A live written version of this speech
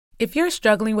If you're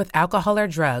struggling with alcohol or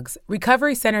drugs,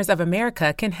 Recovery Centers of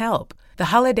America can help. The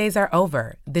holidays are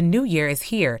over, the new year is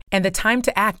here, and the time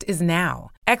to act is now.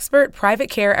 Expert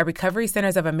private care at Recovery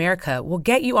Centers of America will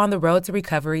get you on the road to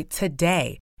recovery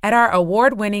today. At our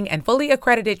award-winning and fully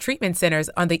accredited treatment centers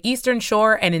on the Eastern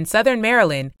Shore and in Southern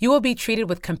Maryland, you will be treated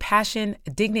with compassion,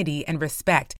 dignity, and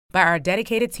respect by our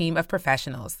dedicated team of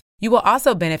professionals. You will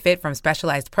also benefit from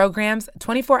specialized programs,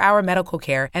 24-hour medical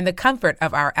care, and the comfort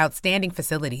of our outstanding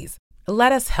facilities.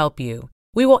 Let us help you.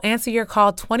 We will answer your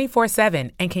call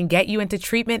 24/7 and can get you into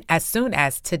treatment as soon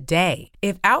as today.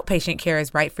 If outpatient care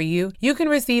is right for you, you can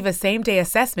receive a same-day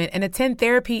assessment and attend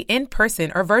therapy in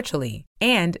person or virtually.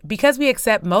 And because we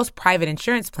accept most private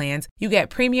insurance plans, you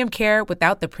get premium care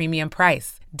without the premium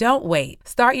price. Don't wait.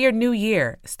 Start your new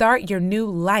year. Start your new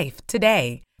life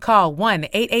today. Call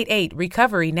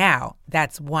 1-888-RECOVERY now.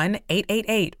 That's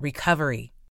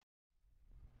 1-888-RECOVERY.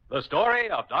 The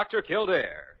story of Dr.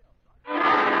 Kildare.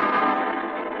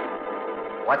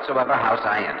 Whatsoever house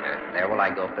I enter, there will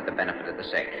I go for the benefit of the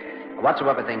sick.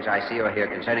 Whatsoever things I see or hear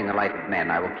concerning the life of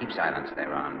men, I will keep silence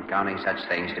thereon, counting such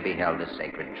things to be held as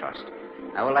sacred trust.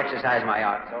 I will exercise my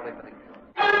art solely for the...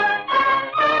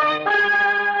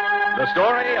 The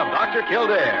story of Dr.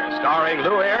 Kildare, starring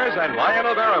Lou Ayres and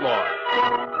Lionel Barrymore.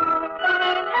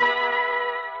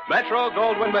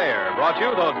 Metro-Goldwyn-Mayer brought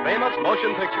you those famous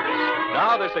motion pictures.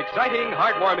 Now this exciting,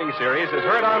 heartwarming series is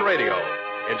heard on radio.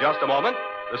 In just a moment,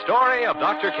 the story of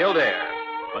Dr. Kildare.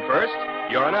 But first,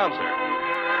 your announcer.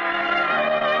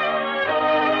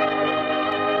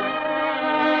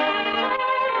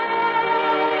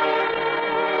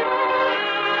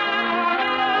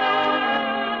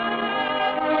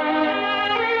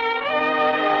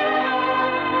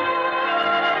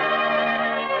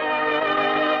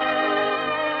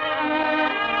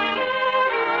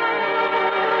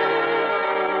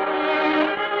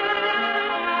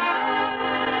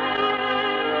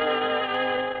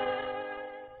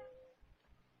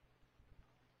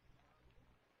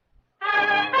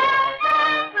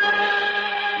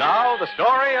 The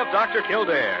story of Dr.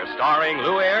 Kildare, starring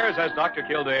Lou Ayres as Dr.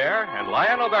 Kildare and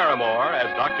Lionel Barrymore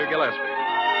as Dr. Gillespie.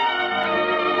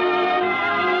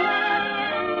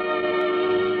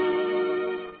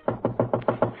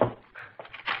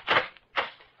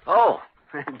 Oh,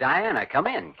 Diana, come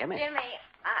in. Jimmy,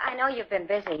 I know you've been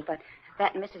busy, but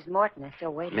that Mrs. Morton is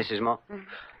still waiting. Mrs. Morton? Mm-hmm.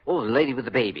 Oh, the lady with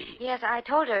the baby. Yes, I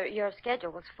told her your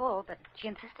schedule was full, but she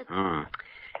insisted. Well,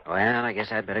 I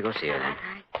guess I'd better go see her then. All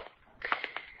right.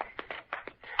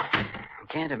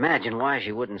 Can't imagine why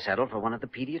she wouldn't settle for one of the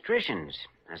pediatricians.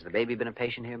 Has the baby been a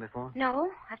patient here before? No,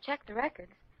 I've checked the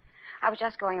records. I was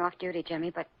just going off duty, Jimmy,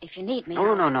 but if you need me...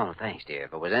 Oh, no, thanks, dear.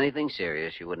 If it was anything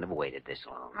serious, you wouldn't have waited this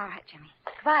long. All right, Jimmy.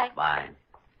 Goodbye. Bye.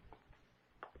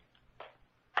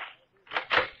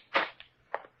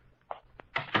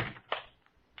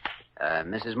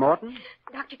 Mrs. Morton?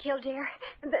 Dr. Kildare,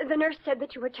 the nurse said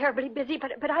that you were terribly busy,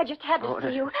 but I just had to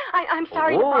see you. I'm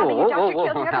sorry to bother you, Dr.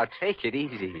 Kildare. Now, take it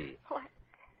easy. What?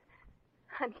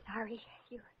 I'm sorry.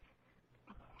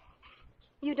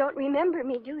 You don't remember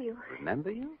me, do you? Remember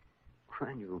you?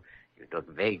 Well, you look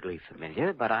vaguely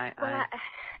familiar, but Well,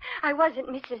 I wasn't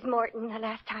Mrs. Morton the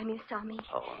last time you saw me.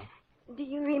 Oh? Do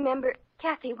you remember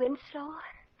Cathy Winslow?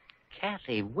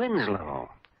 Cathy Winslow?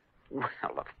 Well,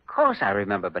 of course I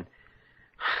remember, but...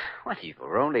 Well, you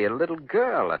were only a little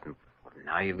girl, and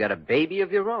now you've got a baby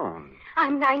of your own.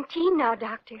 I'm 19 now,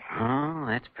 Doctor. Oh,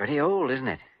 that's pretty old, isn't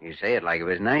it? You say it like it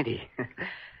was 90.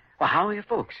 Well, how are your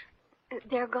folks?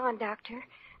 They're gone, Doctor.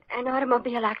 An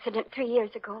automobile accident 3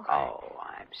 years ago. Oh,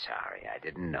 I'm sorry. I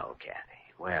didn't know,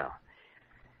 Cathy. Well,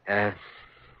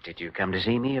 did you come to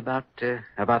see me about the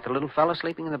little fellow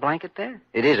sleeping in the blanket there?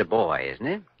 It is a boy, isn't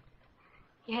it?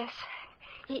 Yes.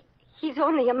 He's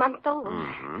only a month old.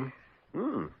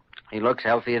 Mm-hmm. He looks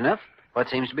healthy enough. What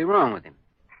seems to be wrong with him?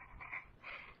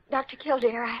 Dr.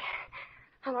 Kildare,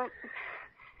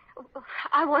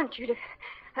 I want you to...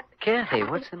 Cathy,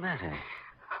 what's the matter?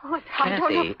 I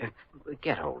don't know. Cathy,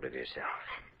 get hold of yourself.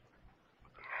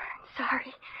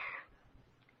 Sorry.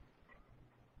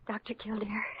 Dr.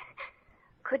 Kildare,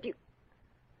 could you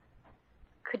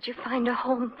find a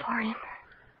home for him?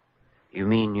 You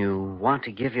mean you want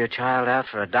to give your child out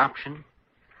for adoption?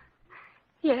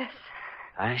 Yes.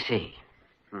 I see.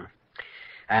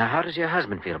 How does your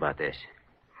husband feel about this?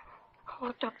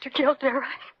 Oh, Dr. Kildare,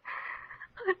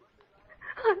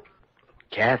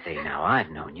 Cathy, now, I've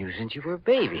known you since you were a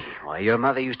baby. Why, your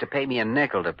mother used to pay me a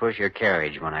nickel to push your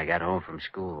carriage when I got home from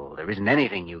school. There isn't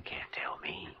anything you can't tell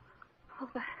me. Oh,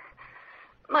 but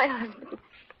my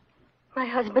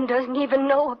husband doesn't even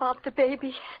know about the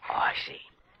baby. Oh, I see.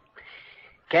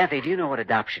 Cathy, do you know what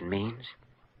adoption means?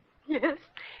 Yes.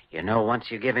 You know, once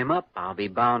you give him up, I'll be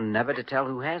bound never to tell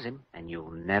who has him, and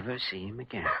you'll never see him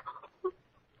again.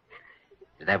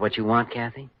 Is that what you want,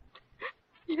 Cathy?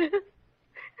 Yes.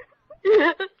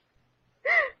 Yes.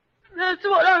 That's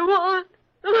what I want.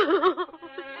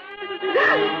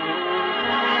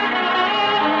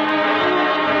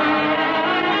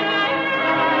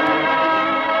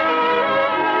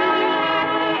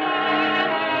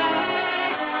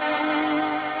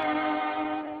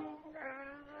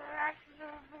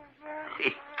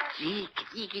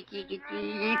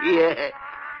 Yeah.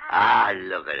 Ah,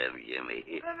 look at him,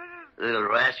 Jimmy. Little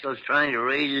rascal's trying to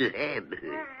raise his head.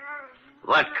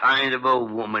 What kind of a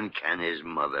woman can his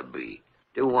mother be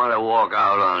to want to walk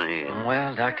out on him?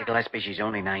 Well, Dr. Gillespie, she's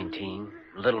only 19.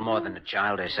 A little more than a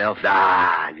child herself.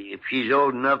 Ah, if she's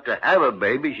old enough to have a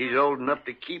baby, she's old enough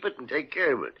to keep it and take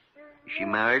care of it. Is she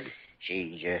married?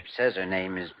 She says her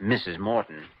name is Mrs.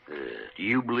 Morton. Do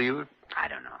you believe her? I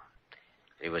don't know.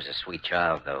 She was a sweet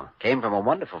child, though. Came from a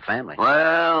wonderful family.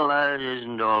 Well, that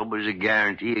isn't always a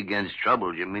guarantee against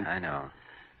trouble, Jimmy. I know.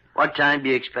 What time do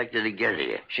you expect her to get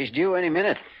here? She's due any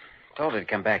minute. Told her to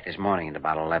come back this morning at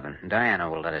about 11. Diana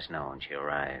will let us know when she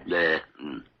arrives.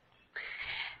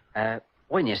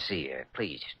 When you see her,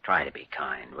 please try to be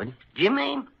kind, will you?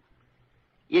 Jimmy,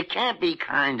 you can't be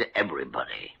kind to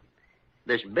everybody.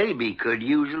 This baby could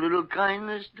use a little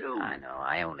kindness, too. I know.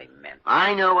 I only meant...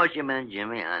 I know what you meant,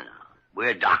 Jimmy. I know.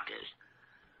 We're doctors.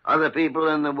 Other people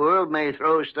in the world may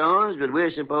throw stones, but we're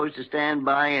supposed to stand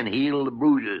by and heal the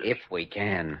bruises. If we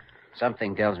can.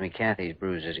 Something tells me Cathy's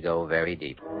bruises go very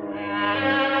deep.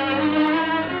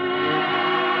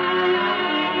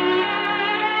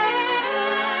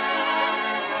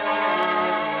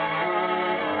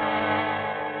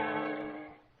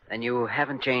 Then you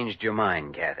haven't changed your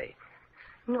mind, Cathy?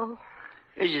 No.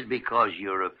 Is it because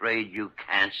you're afraid you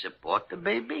can't support the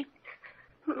baby?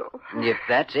 No. If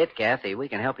that's it, Cathy, we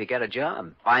can help you get a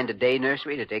job. Find a day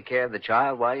nursery to take care of the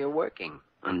child while you're working.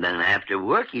 And then after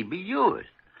work, he'd be yours.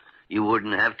 You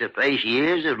wouldn't have to face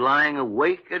years of lying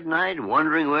awake at night,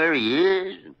 wondering where he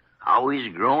is and how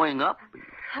he's growing up.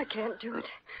 I can't do it.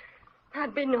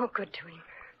 I'd be no good to him.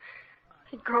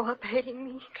 He'd grow up hating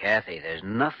me. Cathy, there's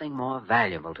nothing more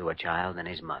valuable to a child than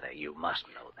his mother. You must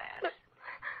know that.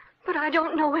 But I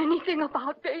don't know anything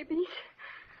about babies.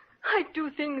 I do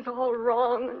things all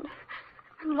wrong,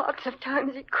 and lots of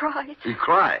times he cries. He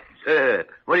cries?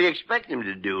 What do you expect him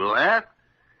to do, laugh?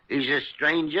 He's a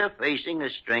stranger facing a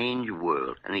strange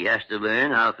world, and he has to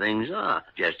learn how things are,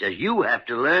 just as you have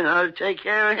to learn how to take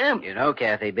care of him. You know,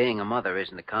 Cathy, being a mother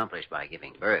isn't accomplished by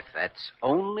giving birth. That's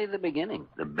only the beginning.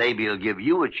 The baby will give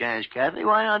you a chance, Cathy.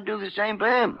 Why not do the same for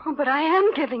him? Oh, but I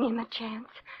am giving him a chance.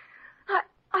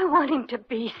 I want him to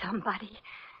be somebody.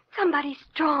 Somebody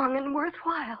strong and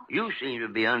worthwhile. You seem to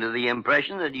be under the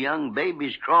impression that young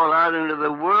babies crawl out into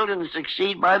the world and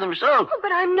succeed by themselves. Oh,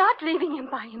 but I'm not leaving him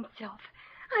by himself.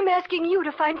 I'm asking you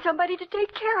to find somebody to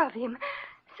take care of him.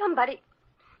 Somebody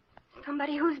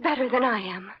who's better than I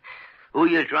am. Who are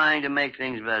you trying to make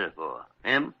things better for?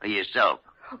 Him or yourself?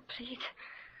 Oh, please.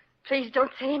 Please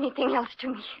don't say anything else to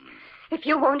me. If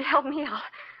you won't help me,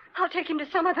 I'll take him to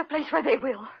some other place where they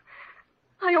will.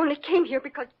 I only came here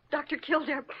because Dr.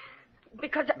 Kildare...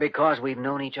 Because we've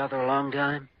known each other a long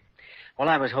time? Well,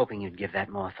 I was hoping you'd give that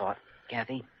more thought,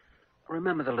 Cathy.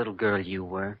 Remember the little girl you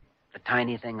were? The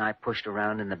tiny thing I pushed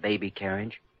around in the baby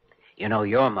carriage? You know,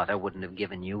 your mother wouldn't have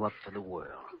given you up for the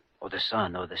world, or the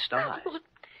sun, or the stars.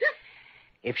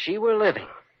 If she were living,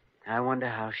 I wonder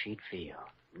how she'd feel,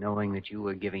 knowing that you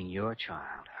were giving your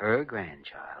child, her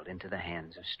grandchild, into the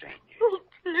hands of strangers. Oh,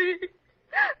 please.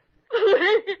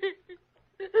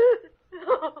 Please.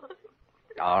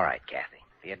 All right, Cathy.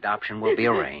 The adoption will be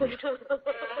arranged.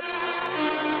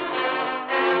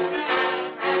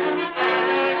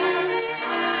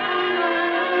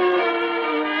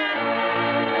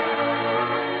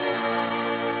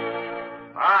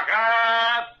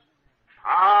 Parker!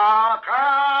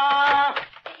 Parker!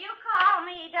 Did you call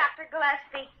me, Dr.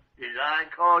 Gillespie? Did I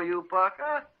call you,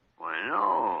 Parker? Why,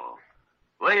 no.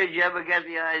 Where did you ever get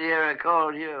the idea I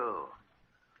called you?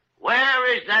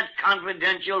 Where is that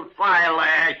confidential file I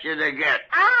asked you to get?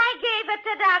 I gave it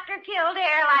to Dr.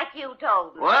 Kildare like you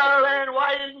told me. Well, then,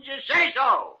 why didn't you say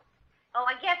so? Oh,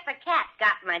 I guess the cat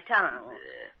got my tongue.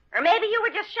 Or maybe you were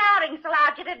just shouting so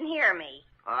loud you didn't hear me.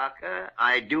 Parker,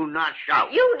 I do not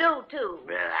shout. You do, too.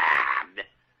 Blah.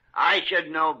 I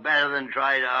should know better than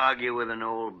try to argue with an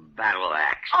old battle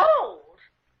axe. Old?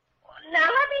 Now, let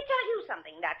me tell you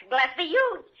something, Dr. Gillespie.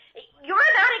 You're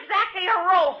not exactly a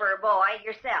rover boy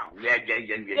yourself. Yeah. If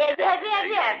you need me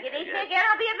again,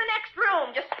 I'll be in the next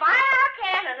room. Just fire a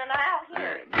cannon and I'll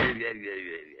hear it.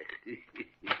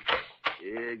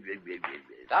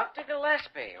 Dr.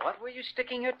 Gillespie, what were you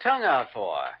sticking your tongue out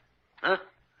for? Huh?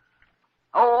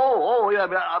 Oh, yeah.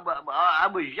 I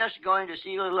was just going to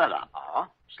see the letter. Oh?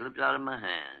 Slipped out of my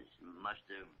hands. Must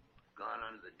have gone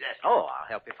under the desk. Oh, I'll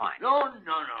help you find it. No.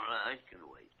 It can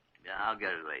wait. Yeah, I'll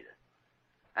get it later.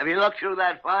 Have you looked through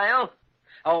that file?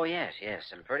 Oh, yes.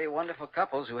 Some pretty wonderful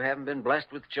couples who haven't been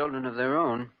blessed with children of their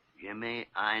own. Jimmy,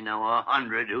 I know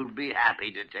 100 who'd be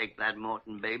happy to take that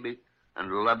Morton baby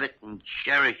and love it and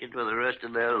cherish it for the rest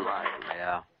of their lives.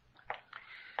 Yeah.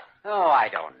 Oh, I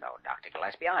don't know, Dr.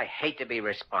 Gillespie. I hate to be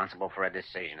responsible for a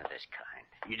decision of this kind.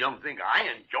 You don't think I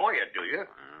enjoy it, do you?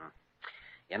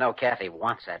 You know, Cathy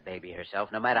wants that baby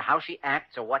herself. No matter how she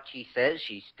acts or what she says,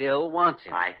 she still wants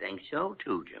him. I think so,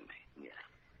 too, Jimmy. Yeah.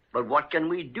 But what can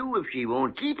we do if she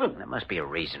won't keep him? There must be a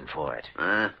reason for it.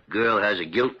 Girl has a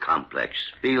guilt complex,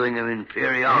 feeling of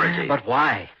inferiority. But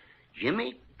why?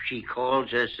 Jimmy, she calls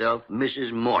herself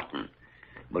Mrs. Morton.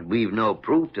 But we've no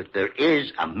proof that there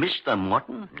is a Mr.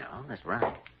 Morton. No, that's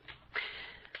right.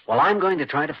 Well, I'm going to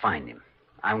try to find him.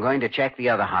 I'm going to check the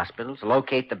other hospitals,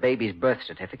 locate the baby's birth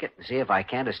certificate, and see if I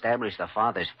can't establish the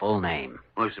father's full name.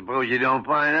 Well, suppose you don't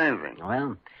find anything.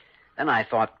 Well, then I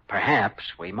thought perhaps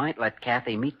we might let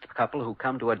Cathy meet the couple who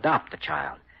come to adopt the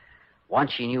child.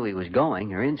 Once she knew he was going,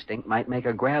 her instinct might make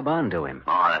her grab onto him.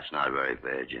 Oh, that's not very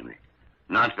fair, Jimmy.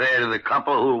 Not fair to the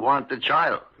couple who want the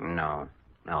child. No,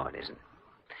 it isn't.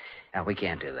 We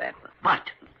can't do that. But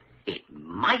it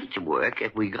might work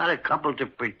if we got a couple to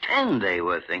pretend they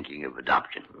were thinking of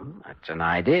adoption. That's an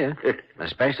idea.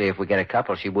 Especially if we get a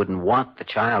couple she wouldn't want the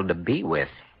child to be with.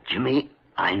 Jimmy,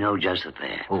 I know just the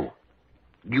pair. Who?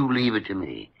 You leave it to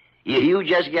me. You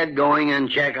just get going and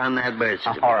check on that birth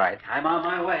certificate. All right. I'm on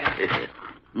my way.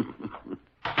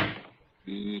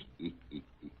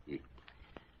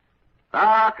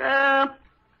 Parker.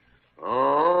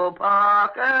 Oh,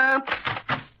 Parker.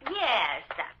 Yes,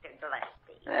 Dr.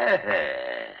 Gillespie.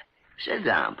 Sit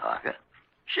down, Parker.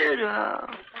 Sit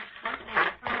down.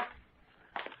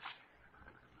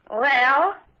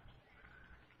 Well,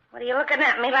 what are you looking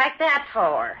at me like that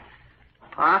for?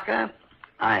 Parker,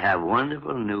 I have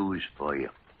wonderful news for you.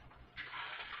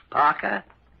 Parker,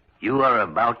 you are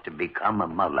about to become a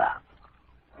mother.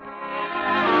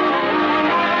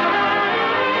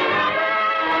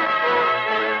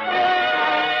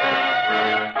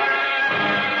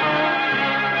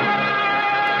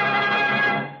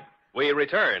 We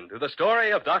return to the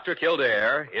story of Dr.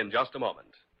 Kildare in just a moment.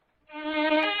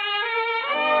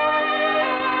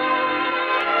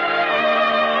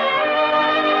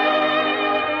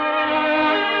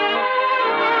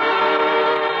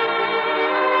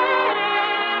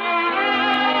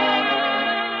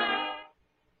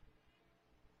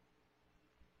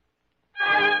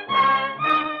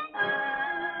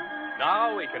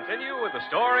 Now we continue with the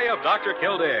story of Dr.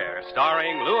 Kildare,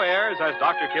 starring Lou Ayres as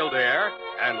Dr. Kildare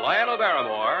and Lionel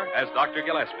Barrymore as Dr.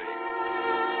 Gillespie.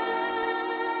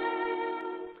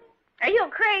 Are you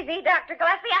crazy, Dr.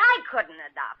 Gillespie? I couldn't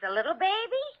adopt a little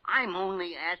baby. I'm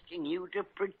only asking you to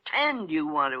pretend you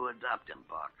want to adopt him,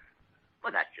 Parker.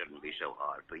 Well, that shouldn't be so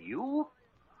hard for you.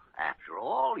 After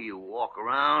all, you walk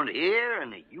around here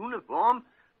in a uniform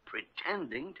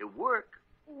pretending to work.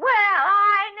 Well,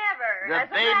 I never.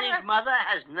 The baby's mother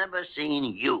has never seen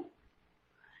you.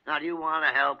 Now, do you want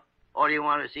to help, or do you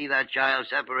want to see that child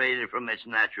separated from its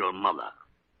natural mother?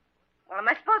 Well, am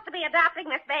I supposed to be adopting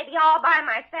this baby all by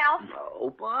myself? No,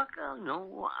 Parker,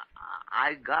 no.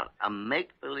 I got a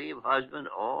make-believe husband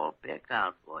all picked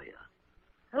out for you.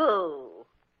 Who?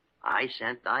 I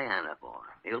sent Diana for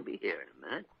him. He'll be here in a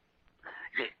minute.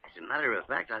 As a matter of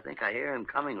fact, I think I hear him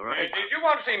coming right. Did you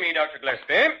want to see me, Dr.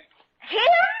 Gillespie?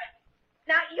 Him?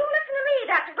 Now, you listen to me,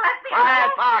 Dr. Gillespie.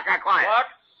 Quiet, Parker, quiet. What's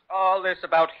all this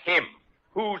about him?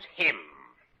 Who's him?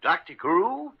 Dr.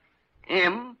 Carew,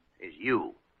 him is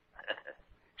you.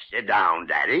 Sit down,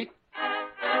 Daddy.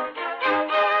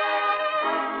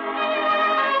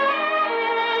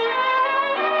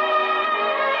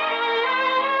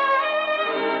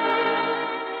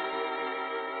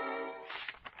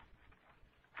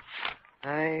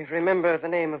 I remember the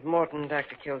name of Morton,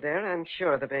 Dr. Kildare. I'm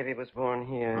sure the baby was born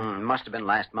here. Must have been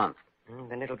last month.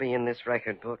 Then it'll be in this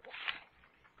record book.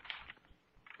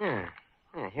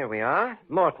 Here we are.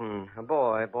 Morton, a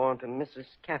boy born to Mrs.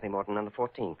 Cathy Morton on the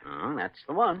 14th. That's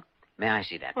the one. May I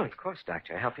see that? Oh, of course,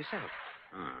 Doctor. Help yourself.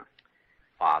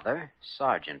 Father,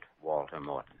 Sergeant Walter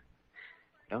Morton.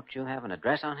 Don't you have an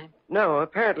address on him? No,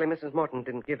 apparently Mrs. Morton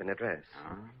didn't give an address.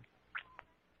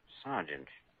 sergeant.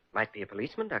 Might be a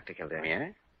policeman, Dr. Kildare.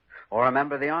 Yes? Or a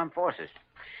member of the armed forces.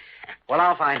 Well,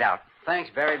 I'll find out. Thanks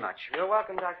very much. You're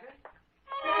welcome, Doctor.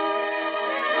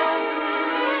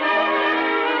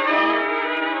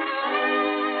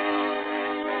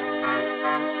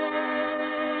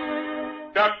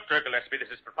 Dr. Gillespie, this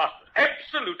is preposterous.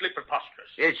 Absolutely preposterous.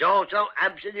 It's also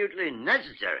absolutely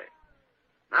necessary.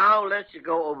 Now, let's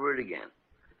go over it again.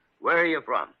 Where are you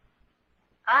from?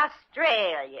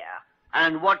 Australia.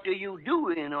 And what do you do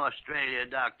in Australia,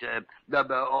 Doctor,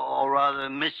 or rather,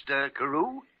 Mr.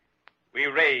 Carew? We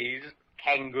raise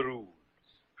kangaroos.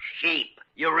 Sheep.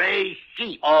 You raise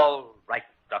sheep. All right,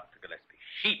 Dr. Gillespie.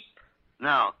 Sheep.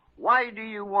 Now, why do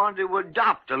you want to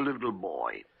adopt a little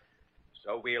boy?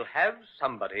 So we'll have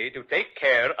somebody to take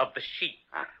care of the sheep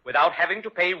without having to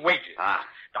pay wages.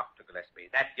 Dr. Gillespie,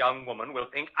 that young woman will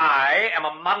think I am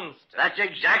a monster. That's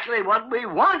exactly what we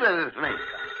want her to think.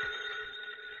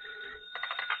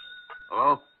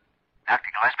 Hello?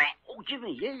 Dr. Gillespie? Oh,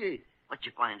 Jimmy, yeah. What'd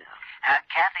you find out?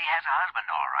 Kathy has a husband,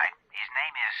 all right. His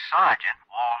name is Sergeant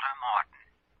Walter Morton.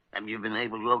 Have you been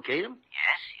able to locate him?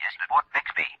 Yes, at Fort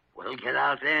Bixby. Well, get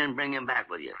out there and bring him back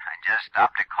with you. I just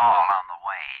stopped a call on the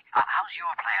way. How's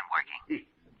your plan working?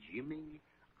 Jimmy,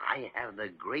 I have the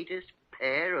greatest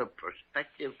pair of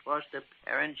prospective foster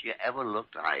parents you ever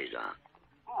looked eyes on.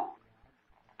 Who?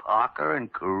 Parker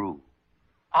and Carew.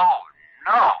 Oh,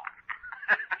 no.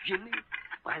 Jimmy,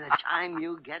 by the time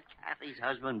you get Cathy's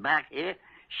husband back here,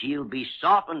 she'll be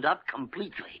softened up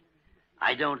completely.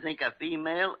 I don't think a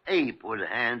female ape would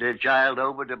hand her child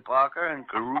over to Parker and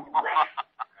Carew.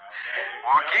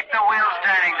 Well, keep the wheels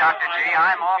turning, Dr. G.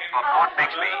 I'm off for Fort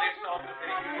Bixby.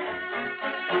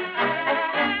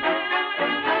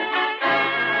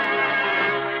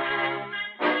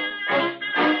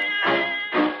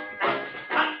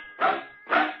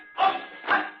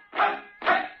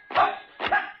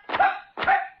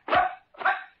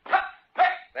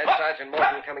 That's Sergeant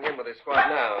Morton coming in with his squad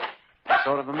now. What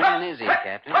sort of a man is he,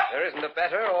 Captain? There isn't a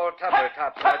better or tougher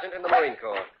top sergeant in the Marine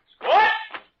Corps. What?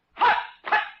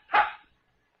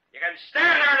 You can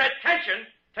stand there at attention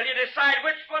till you decide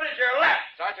which foot is your left.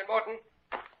 Sergeant Morton.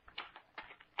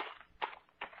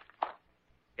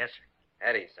 Yes, sir.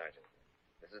 Eddie, Sergeant.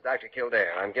 This is Dr.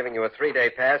 Kildare. I'm giving you a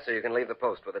 3-day pass so you can leave the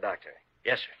post with the doctor.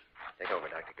 Yes, sir. Take over,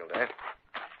 Dr. Kildare.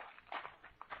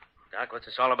 Doc, what's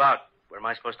this all about? Where am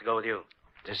I supposed to go with you?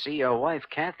 To see your wife,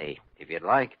 Cathy, if you'd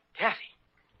like. Kathy.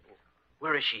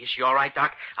 Where is she? Is she all right,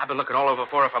 Doc? I've been looking all over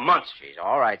for her for months. She's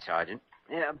all right, Sergeant.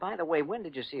 By the way, when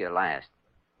did you see her last?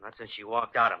 Not since she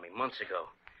walked out on me months ago.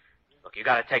 Look, you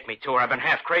gotta take me to her. I've been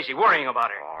half crazy worrying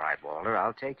about her. All right, Walter,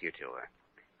 I'll take you to her.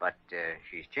 But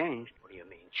she's changed. What do you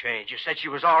mean, change? You said she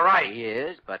was all right. She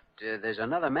is, but there's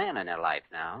another man in her life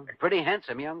now. A pretty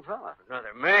handsome young fella.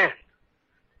 Another man?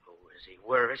 Who is he?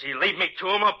 Where is he? Lead me to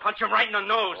him. I'll punch him right in the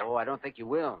nose. Oh, I don't think you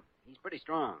will. He's pretty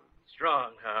strong.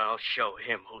 Strong? I'll show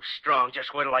him who's strong.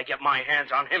 Just wait till I get my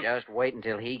hands on him. Just wait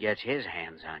until he gets his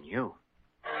hands on you.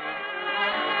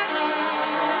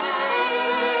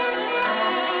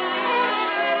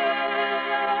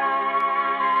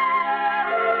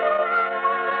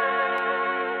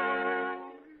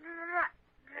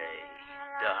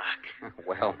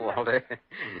 Well, Walter,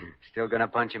 still gonna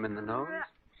punch him in the nose?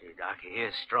 See, Doc, he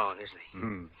is strong, isn't he?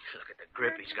 Look at the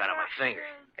grip he's got on my finger.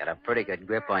 Got a pretty good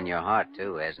grip on your heart,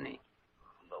 too, hasn't he?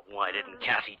 But why didn't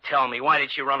Cathy tell me? Why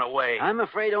did she run away? I'm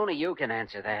afraid only you can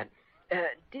answer that.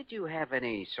 Did you have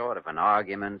any sort of an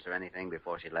argument or anything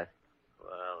before she left?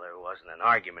 Well, there wasn't an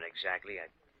argument exactly.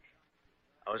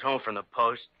 I was home from the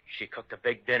post. She cooked a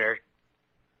big dinner,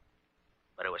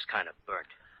 but it was kind of burnt.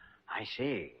 I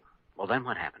see. Well, then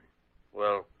what happened?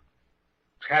 Well,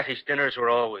 Cathy's dinners were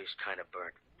always kind of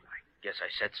burnt. I guess I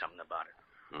said something about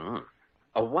it.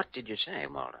 Oh, what did you say,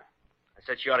 Walter? I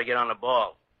said she ought to get on the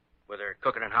ball with her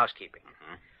cooking and housekeeping.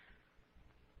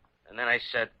 And then I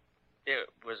said it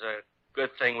was a good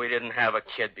thing we didn't have a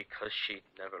kid because she'd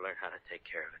never learn how to take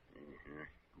care of it.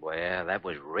 Well, that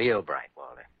was real bright,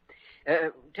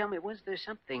 Walter. Tell me, was there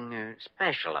something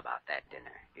special about that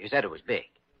dinner? You said it was big.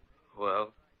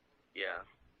 Well, yeah.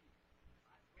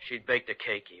 She'd baked a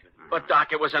cake, even. But,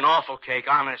 Doc, it was an awful cake,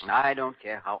 honest. I don't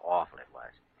care how awful it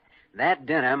was. That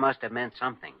dinner must have meant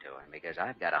something to her, because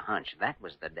I've got a hunch that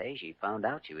was the day she found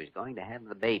out she was going to have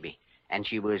the baby. And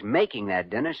she was making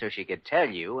that dinner so she could tell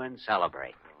you and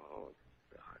celebrate. Oh,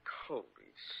 Doc,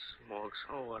 holy smokes.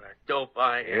 Oh, what a dope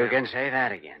I am. You can say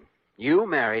that again. You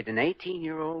married an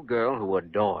 18-year-old girl who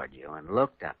adored you and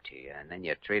looked up to you, and then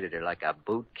you treated her like a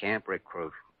boot camp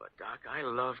recruit. But, Doc, I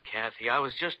love Cathy. I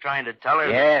was just trying to tell her...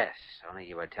 Yes, only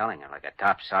you were telling her like a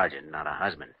top sergeant, not a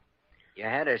husband. You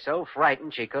had her so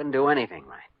frightened she couldn't do anything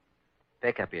right.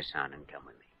 pick up your son and come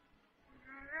with me.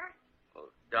 Oh,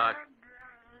 Doc,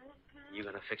 you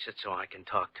gonna fix it so I can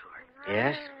talk to her?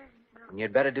 Yes? And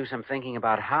you'd better do some thinking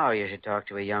about how you should talk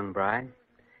to a young bride.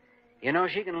 You know,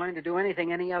 she can learn to do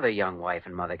anything any other young wife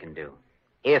and mother can do,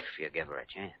 if you give her a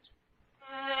chance.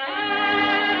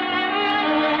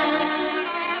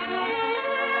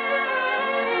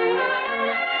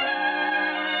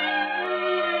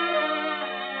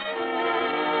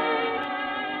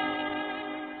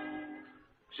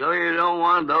 So you don't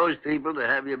want those people to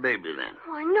have your baby then?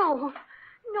 Why, no.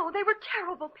 No, they were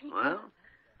terrible people. Well,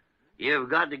 you've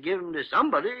got to give them to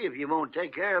somebody if you won't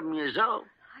take care of them yourself.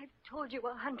 I've told you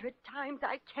 100 times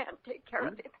I can't take care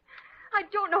of him. I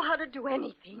don't know how to do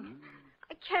anything.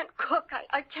 I can't cook.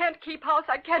 I can't keep house.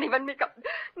 I can't even make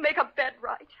a bed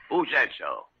right. Who said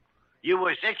so? You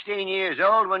were 16 years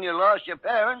old when you lost your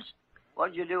parents.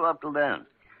 What'd you do up till then?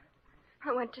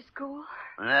 I went to school.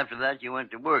 And after that, you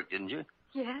went to work, didn't you?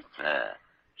 Yes.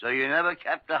 So you never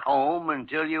kept a home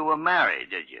until you were married,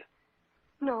 did you?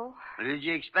 No. Did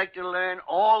you expect to learn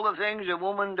all the things a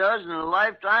woman does in a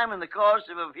lifetime in the course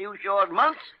of a few short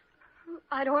months?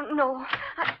 I don't know.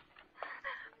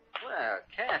 Well,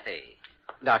 Cathy.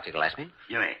 Dr. Gillespie.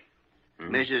 Jimmy,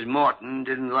 Mrs. Morton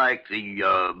didn't like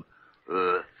the,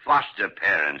 foster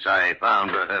parents I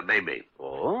found for her baby.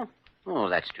 Oh? Oh,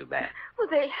 that's too bad. Well,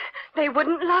 they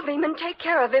wouldn't love him and take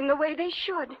care of him the way they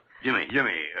should. Jimmy, come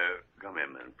here,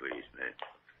 man, please, man.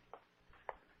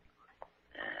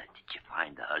 Did you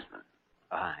find the husband?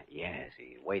 Yes.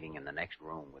 He's waiting in the next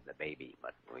room with the baby,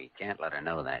 but we can't let her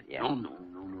know that yet.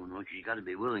 No. She's got to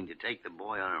be willing to take the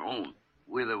boy on her own,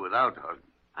 with or without her husband.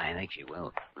 I think she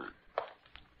will.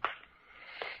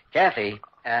 Cathy,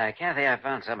 I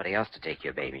found somebody else to take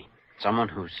your baby. Someone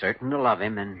who's certain to love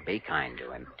him and be kind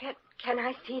to him. Can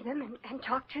I see them and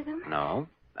talk to them? No,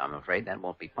 I'm afraid that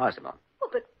won't be possible. Oh,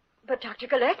 but Dr.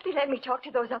 Gillespie let me talk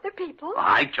to those other people.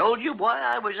 I told you why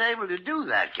I was able to do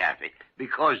that, Cathy.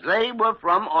 Because they were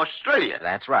from Australia.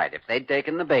 That's right. If they'd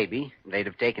taken the baby, they'd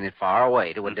have taken it far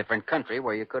away to a different country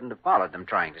where you couldn't have followed them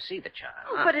trying to see the child.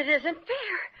 Oh, but it isn't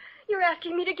fair. You're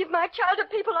asking me to give my child to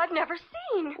people I've never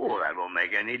seen. Oh, that won't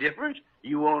make any difference.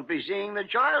 You won't be seeing the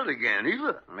child again,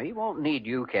 either. He won't need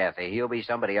you, Cathy. He'll be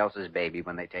somebody else's baby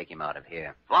when they take him out of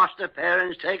here. Foster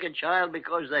parents take a child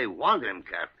because they want him,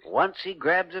 Cathy. Once he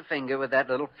grabs a finger with that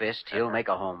little fist, he'll make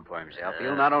a home for himself.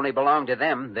 He'll not only belong to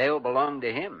them, they'll belong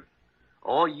to him.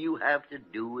 All you have to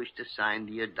do is to sign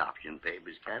the adoption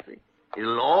papers, Cathy.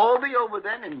 It'll all be over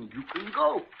then, and you can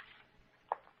go.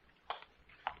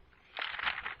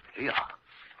 Here you are,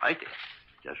 right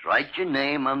there. Just write your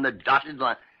name on the dotted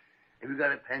line. Have you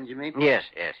got a pen, Jimmy? Yes.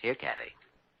 Here, Cathy.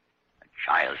 A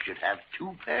child should have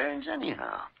two parents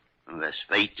anyhow, unless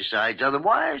fate decides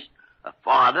otherwise. A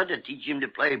father to teach him to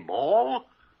play ball,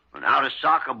 and how to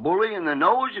sock a bully in the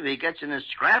nose if he gets in a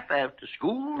scrap after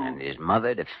school. And his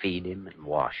mother to feed him and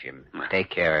wash him, take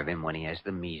care of him when he has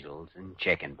the measles and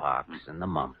chicken pox and the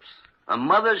mumps. A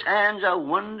mother's hands are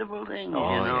wonderful things, you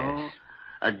know. Yes.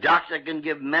 A doctor can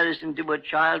give medicine to a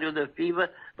child with a fever,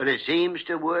 but it seems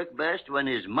to work best when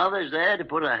his mother's there to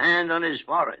put a hand on his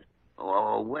forehead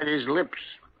or wet his lips.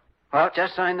 Well,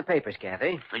 just sign the papers,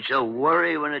 Cathy. It's a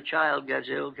worry when a child gets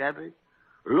ill, Cathy.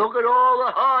 Look at all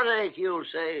the heartache you'll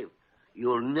save.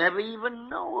 You'll never even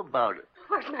know about it.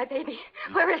 Where's my baby?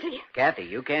 Where is he? Cathy,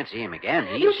 you can't see him again.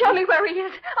 You tell me where he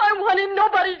is. I want him.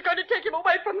 Nobody's going to take him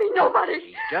away from me. Nobody.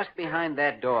 He's just behind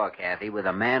that door, Cathy, with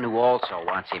a man who also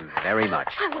wants him very much.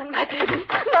 I want my baby.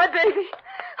 My baby.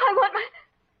 I want my...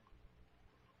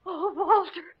 Oh,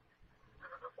 Walter.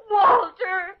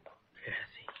 Walter.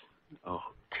 Cathy. Oh,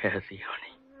 Cathy,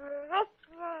 honey.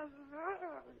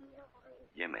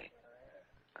 Jimmy,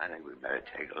 I think we'd better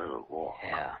take a little walk.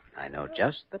 Yeah, I know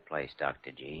just the place,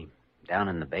 Dr. G. Down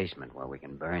in the basement where we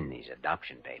can burn these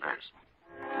adoption papers.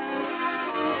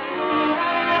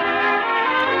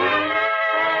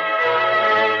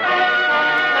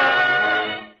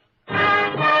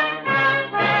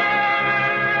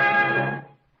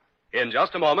 In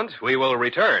just a moment, we will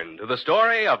return to the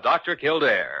story of Dr.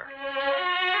 Kildare.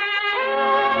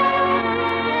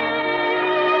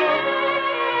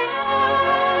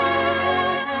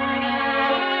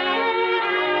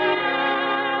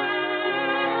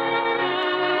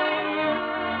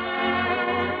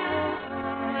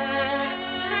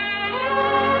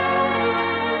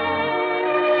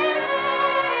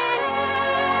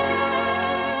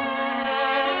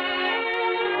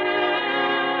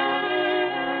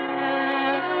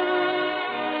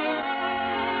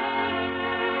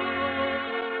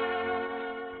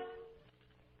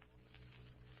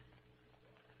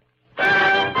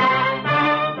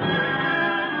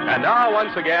 And now,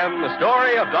 once again, the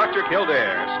story of Dr.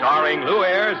 Kildare, starring Lou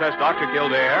Ayres as Dr.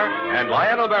 Kildare and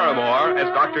Lionel Barrymore as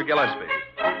Dr. Gillespie.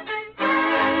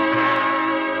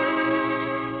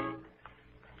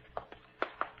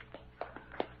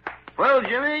 Well,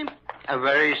 Jimmy, a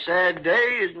very sad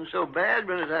day isn't so bad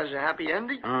when it has a happy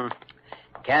ending.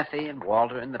 Cathy and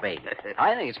Walter and the baby.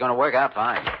 I think it's going to work out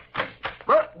fine.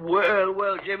 But,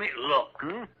 well, Jimmy, look.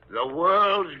 The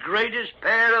world's greatest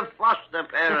pair of foster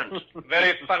parents.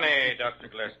 Very funny, Dr.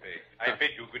 Gillespie. I bid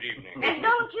you good evening. And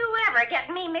don't you ever get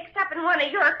me mixed up in one of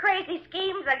your crazy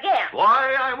schemes again.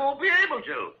 Why, I won't be able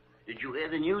to. Did you hear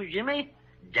the news, Jimmy?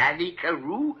 Daddy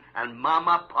Carew and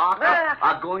Mama Parker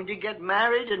are going to get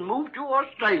married and move to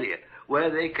Australia, where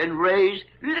they can raise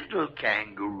little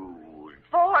kangaroos.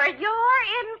 For your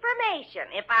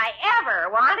information, if I ever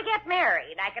want to get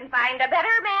married, I can find a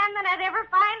better man than I'd ever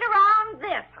find around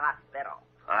this hospital.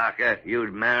 Parker,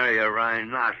 you'd marry a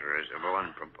rhinoceros if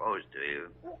one proposed to you.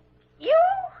 You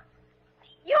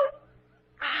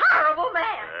horrible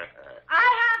man. I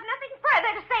have nothing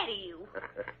further to say to you.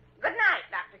 Good night,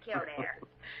 Dr. Kildare.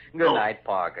 Good night,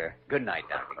 Parker. Good night,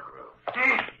 Dr.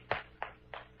 Carew.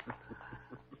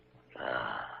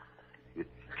 You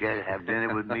care to have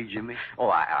dinner with me, Jimmy? Oh,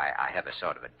 I have a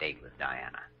sort of a date with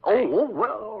Diana. Oh,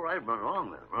 well, all right, run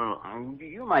along then. Run along.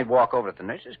 You might walk over to the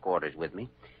nurse's quarters with me.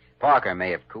 Parker may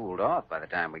have cooled off by the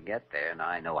time we get there, and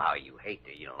I know how you hate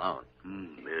to eat alone.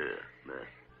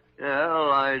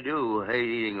 Well, I do hate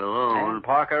eating alone. And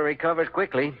Parker recovers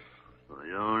quickly. I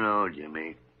don't know,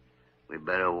 Jimmy. We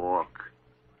better walk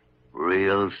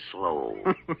real slow.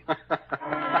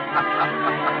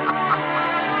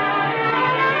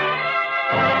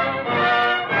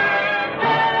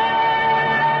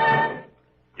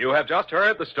 You have just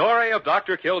heard the story of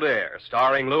Dr. Kildare,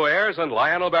 starring Lou Ayres and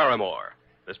Lionel Barrymore.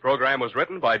 This program was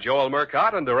written by Joel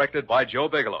Murcott and directed by Joe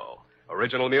Bigelow.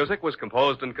 Original music was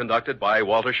composed and conducted by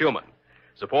Walter Schumann.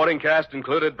 Supporting cast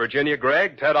included Virginia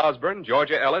Gregg, Ted Osborne,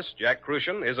 Georgia Ellis, Jack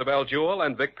Crucian, Isabel Jewell,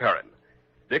 and Vic Perrin.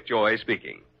 Dick Joy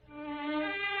speaking.